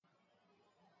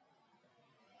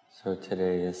So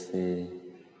today is the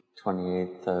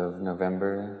 28th of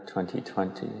November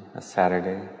 2020, a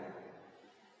Saturday.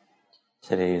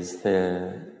 Today is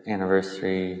the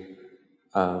anniversary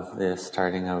of the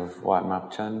starting of Wat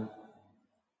Mapchan.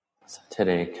 So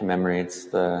today commemorates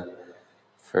the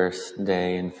first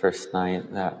day and first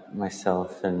night that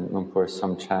myself and Lumpur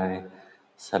Somchai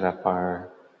set up our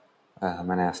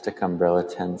monastic umbrella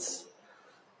tents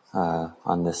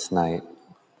on this night,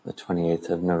 the 28th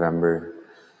of November.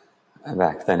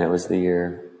 Back then it was the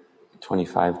year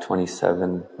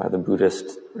 2527 by the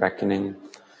Buddhist reckoning,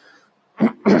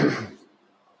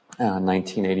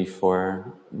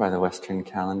 1984 by the Western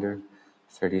calendar,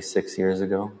 36 years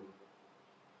ago.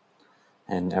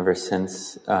 And ever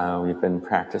since, we've been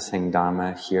practicing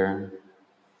Dhamma here.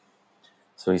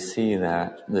 So we see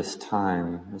that this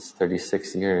time, this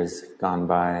 36 years, gone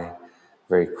by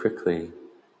very quickly.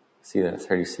 See that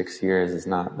 36 years is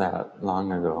not that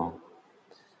long ago.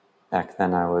 Back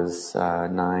then I was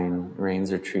 9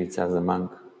 rains retreats as a monk.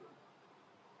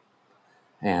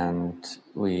 And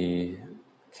we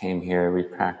came here, we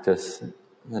practiced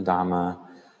the Dhamma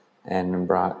and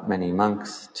brought many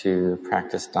monks to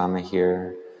practice Dhamma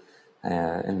here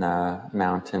in the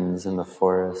mountains, in the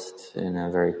forest, in a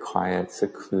very quiet,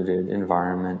 secluded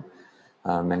environment.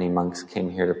 Many monks came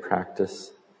here to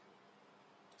practice.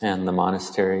 And the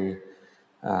monastery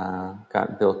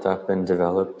got built up and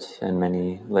developed, and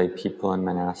many lay people and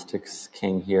monastics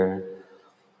came here.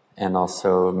 And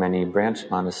also many branch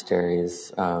monasteries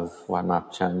of Wat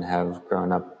Mapchan have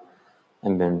grown up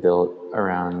and been built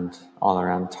all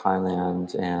around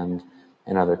Thailand and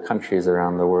in other countries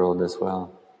around the world as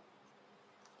well.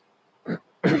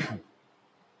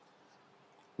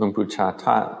 Lumpur Cha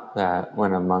taught that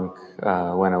when a monk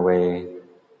went away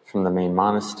from the main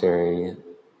monastery,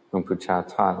 Lumpur Cha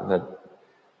taught that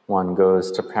one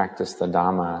goes to practice the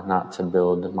Dhamma, not to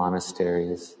build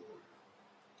monasteries.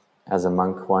 As a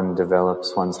monk, one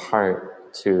develops one's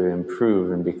heart to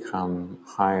improve and become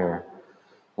higher.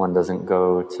 One doesn't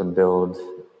go to build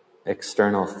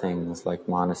external things like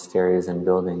monasteries and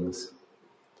buildings.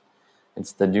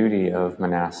 It's the duty of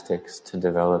monastics to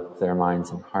develop their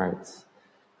minds and hearts.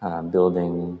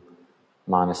 Building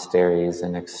monasteries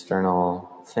and external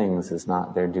things is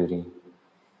not their duty.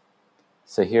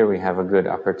 So here we have a good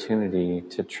opportunity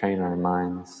to train our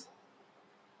minds.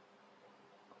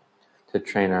 To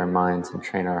train our minds and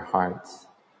train our hearts.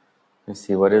 You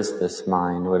see, what is this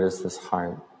mind? What is this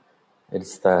heart?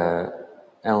 It's the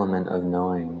element of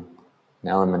knowing, an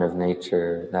element of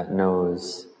nature that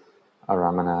knows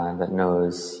aramana, that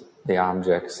knows the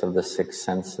objects of the 6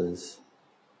 senses.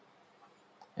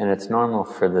 And it's normal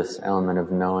for this element of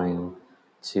knowing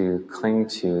to cling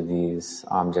to these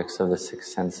objects of the 6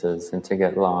 senses and to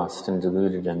get lost and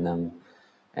deluded in them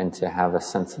and to have a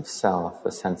sense of self,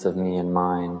 a sense of me and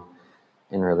mine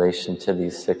in relation to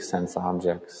these 6 sense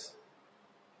objects.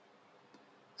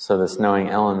 So this knowing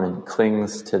element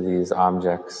clings to these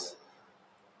objects,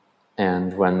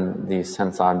 and when these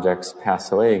sense objects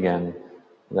pass away again,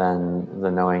 then the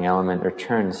knowing element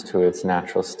returns to its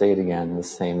natural state again, the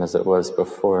same as it was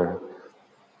before.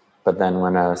 But then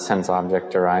when a sense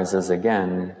object arises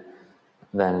again,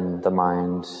 then the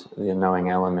mind, the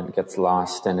knowing element, gets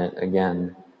lost in it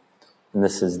again. And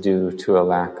this is due to a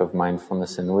lack of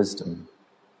mindfulness and wisdom.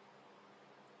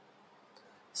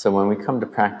 So when we come to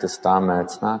practice Dhamma,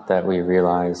 it's not that we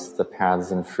realize the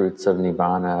paths and fruits of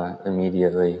Nibbana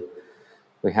immediately.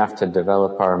 We have to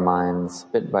develop our minds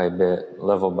bit by bit,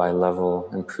 level by level,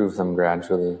 improve them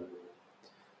gradually.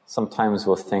 Sometimes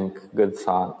we'll think good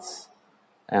thoughts,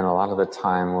 and a lot of the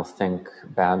time we'll think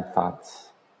bad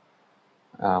thoughts.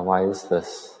 Why is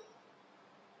this?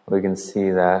 We can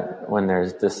see that when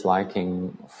there's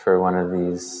disliking for one of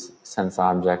these sense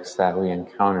objects that we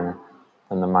encounter,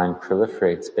 then the mind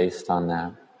proliferates based on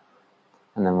that.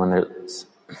 And then when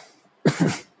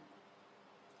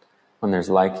there's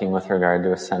liking with regard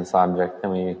to a sense object,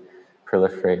 then we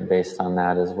proliferate based on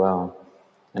that as well.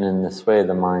 And in this way,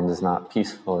 the mind is not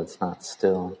peaceful, it's not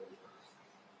still.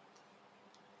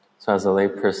 So as a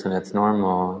layperson, it's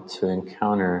normal to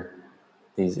encounter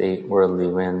these 8 worldly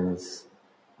winds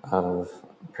of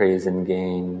praise and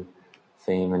gain,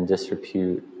 fame and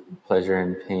disrepute, pleasure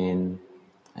and pain,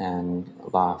 and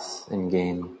loss and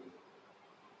gain.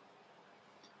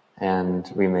 And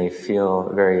we may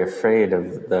feel very afraid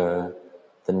of the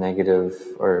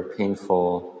negative or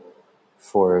painful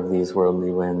 4 of these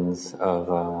worldly winds of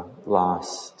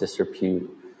loss, disrepute,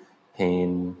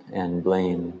 pain, and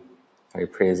blame. Sorry,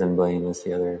 praise and blame is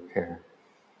the other pair.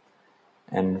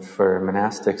 And for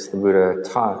monastics, the Buddha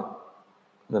taught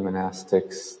the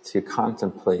monastics to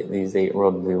contemplate these 8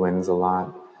 worldly winds a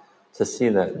lot, to see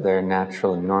that they're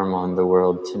natural and normal in the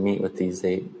world to meet with these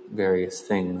 8 various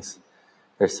things.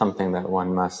 There's something that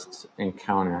one must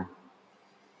encounter.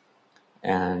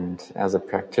 And as a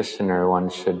practitioner, one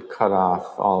should cut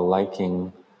off all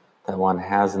liking that one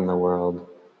has in the world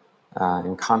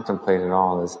and contemplate it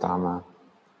all as Dhamma.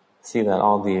 See that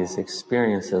all these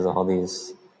experiences, all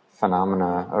these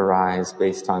phenomena arise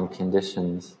based on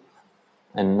conditions,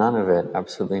 and none of it,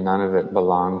 absolutely none of it,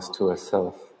 belongs to a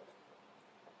self.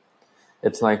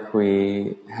 It's like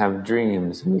we have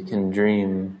dreams. We can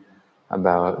dream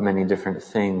about many different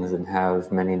things and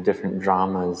have many different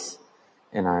dramas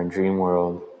in our dream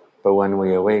world. But when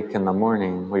we awake in the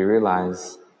morning, we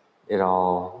realize it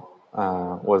all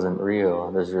wasn't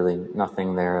real. There's really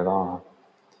nothing there at all.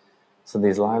 So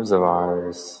these lives of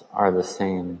ours are the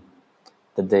same.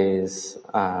 The days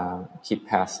keep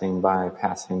passing by,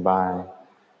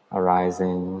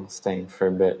 arising, staying for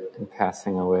a bit, and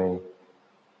passing away.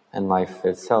 And life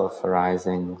itself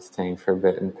arising, staying for a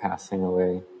bit, and passing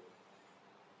away.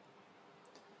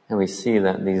 And we see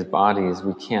that these bodies,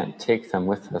 we can't take them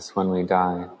with us when we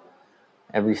die.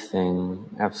 Everything,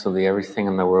 absolutely everything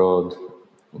in the world,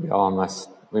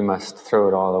 we must throw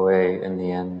it all away in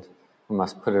the end. We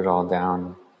must put it all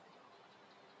down.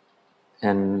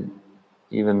 And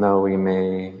even though we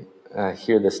may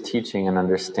hear this teaching and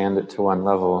understand it to one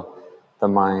level, the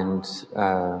mind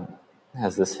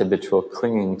has this habitual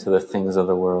clinging to the things of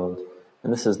the world.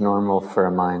 And this is normal for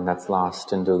a mind that's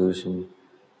lost in delusion.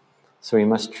 So we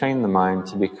must train the mind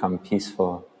to become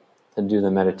peaceful, to do the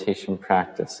meditation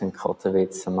practice and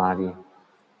cultivate samadhi,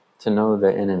 to know the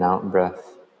in and out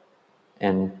breath.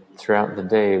 And throughout the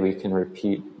day we can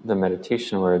repeat the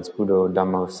meditation words, Buddho,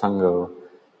 Dhammo, Sangho,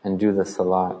 and do this a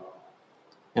lot.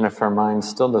 And if our mind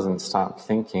still doesn't stop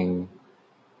thinking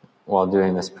while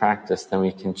doing this practice, then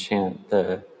we can chant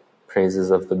the praises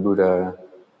of the Buddha,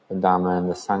 the Dhamma, and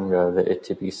the Sangha, the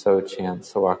Itipiso chant,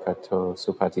 Sawakato,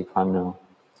 Supatipanno.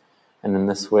 And in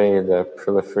this way, the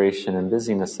proliferation and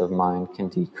busyness of mind can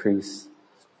decrease.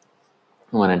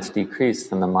 When it's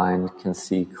decreased, then the mind can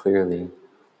see clearly.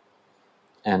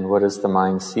 And what does the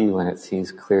mind see when it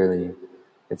sees clearly?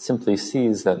 It simply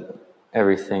sees that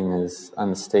everything is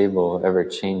unstable,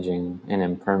 ever-changing, and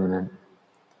impermanent.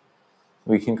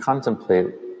 We can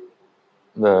contemplate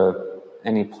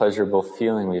any pleasurable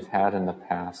feeling we've had in the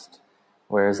past.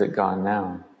 Where has it gone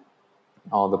now?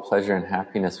 All the pleasure and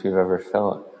happiness we've ever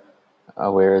felt,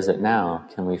 where is it now?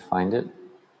 Can we find it?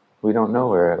 We don't know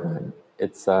where it went.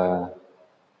 It's a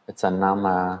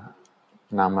nama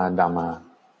dhamma.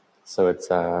 So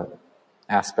it's a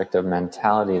aspect of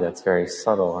mentality that's very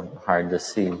subtle and hard to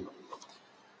see.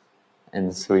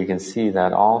 And so we can see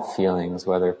that all feelings,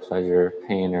 whether pleasure,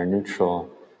 pain, or neutral,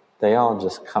 they all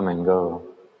just come and go.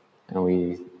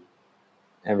 And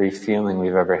every feeling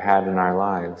we've ever had in our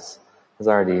lives has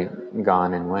already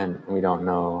gone and went. We don't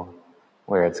know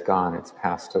where it's gone. It's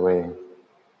passed away.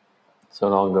 So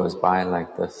it all goes by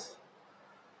like this.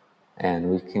 And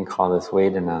we can call this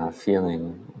Vedana,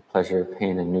 feeling. Pleasure,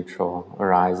 pain, and neutral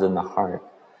arise in the heart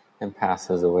and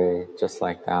passes away just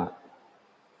like that.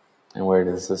 And where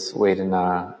does this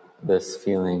Vedana, this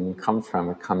feeling, come from?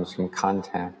 It comes from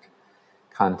contact.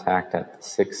 Contact at the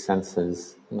 6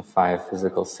 senses, and the 5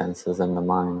 physical senses, and the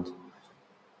mind.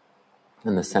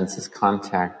 And the senses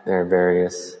contact their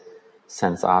various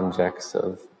sense objects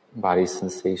of body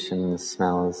sensations,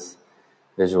 smells,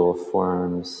 visual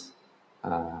forms,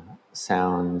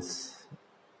 sounds,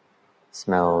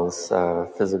 smells,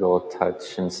 physical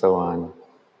touch, and so on.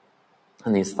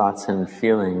 And these thoughts and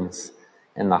feelings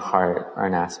in the heart are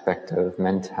an aspect of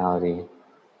mentality.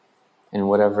 And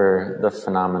whatever the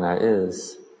phenomena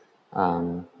is,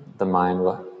 the mind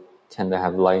will tend to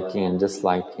have liking and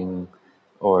disliking,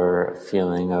 or a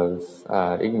feeling of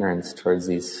ignorance towards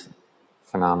these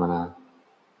phenomena.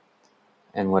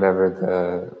 And whatever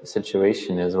the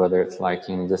situation is, whether it's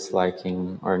liking,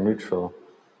 disliking, or neutral,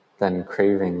 then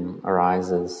craving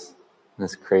arises. And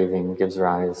this craving gives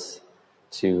rise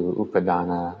to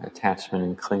upadana, attachment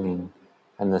and clinging,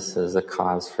 and this is a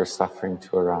cause for suffering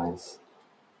to arise.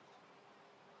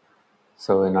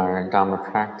 So in our Dhamma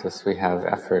practice, we have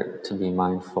effort to be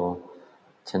mindful,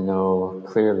 to know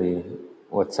clearly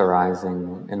what's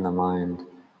arising in the mind,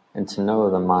 and to know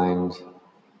the mind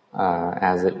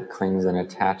as it clings and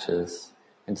attaches,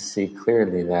 and to see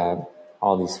clearly that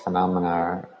all these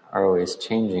phenomena are always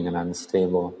changing and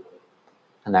unstable,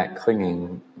 and that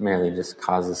clinging merely just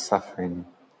causes suffering.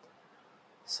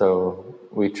 So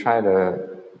we try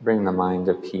to bring the mind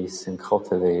to peace and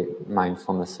cultivate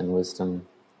mindfulness and wisdom.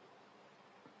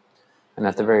 And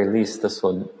at the very least,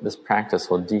 this practice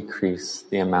will decrease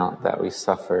the amount that we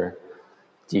suffer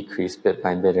decrease bit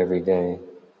by bit every day.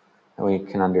 And we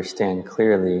can understand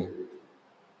clearly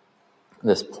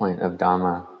this point of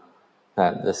Dhamma,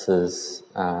 that this is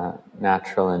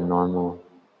natural and normal.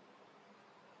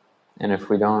 And if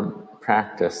we don't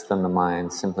practice, then the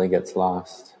mind simply gets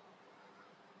lost.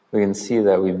 We can see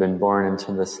that we've been born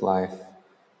into this life,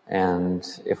 and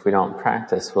if we don't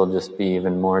practice, we'll just be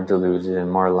even more deluded and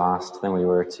more lost than we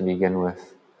were to begin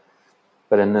with.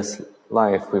 But in this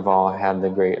life, we've all had the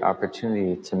great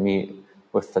opportunity to meet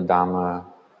with the Dhamma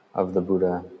of the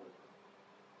Buddha.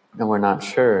 And we're not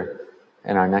sure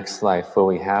in our next life will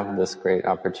we have this great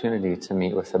opportunity to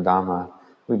meet with the Dhamma.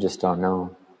 We just don't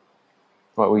know.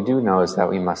 What we do know is that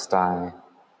we must die.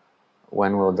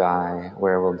 When we'll die,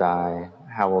 where we'll die,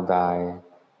 how we'll die,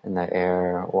 in the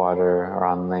air, water, or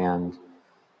on land.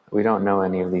 We don't know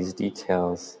any of these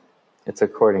details. It's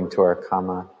according to our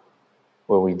karma.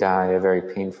 Will we die a very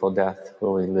painful death?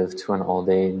 Will we live to an old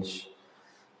age?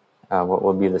 What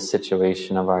will be the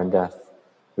situation of our death?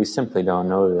 We simply don't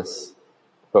know this.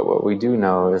 But what we do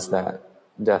know is that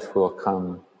death will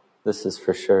come. This is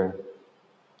for sure.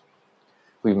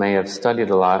 We may have studied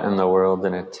a lot in the world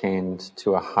and attained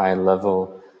to a high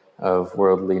level of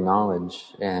worldly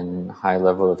knowledge and high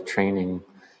level of training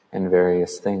in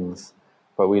various things,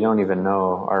 but we don't even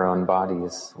know our own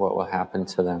bodies, what will happen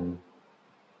to them.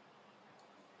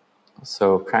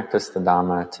 So practice the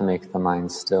Dhamma to make the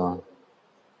mind still.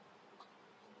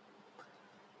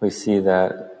 We see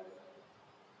that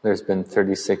there's been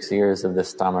 36 years of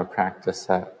this Dhamma practice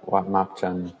at Wat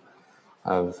Mapjan,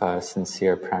 of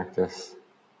sincere practice.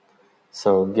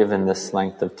 So given this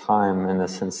length of time and the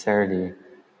sincerity,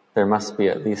 there must be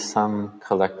at least some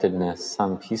collectedness,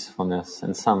 some peacefulness,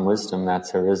 and some wisdom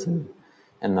that's arisen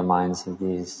in the minds of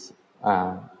these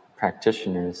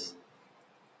practitioners,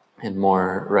 and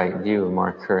more right view,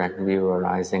 more correct view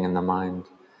arising in the mind,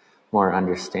 more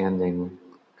understanding,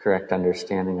 correct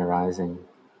understanding arising.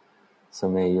 So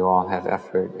may you all have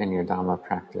effort in your Dhamma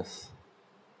practice.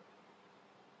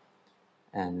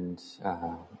 And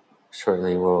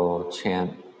shortly we'll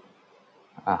chant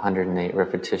 108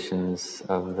 repetitions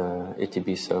of the Iti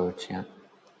Piso chant.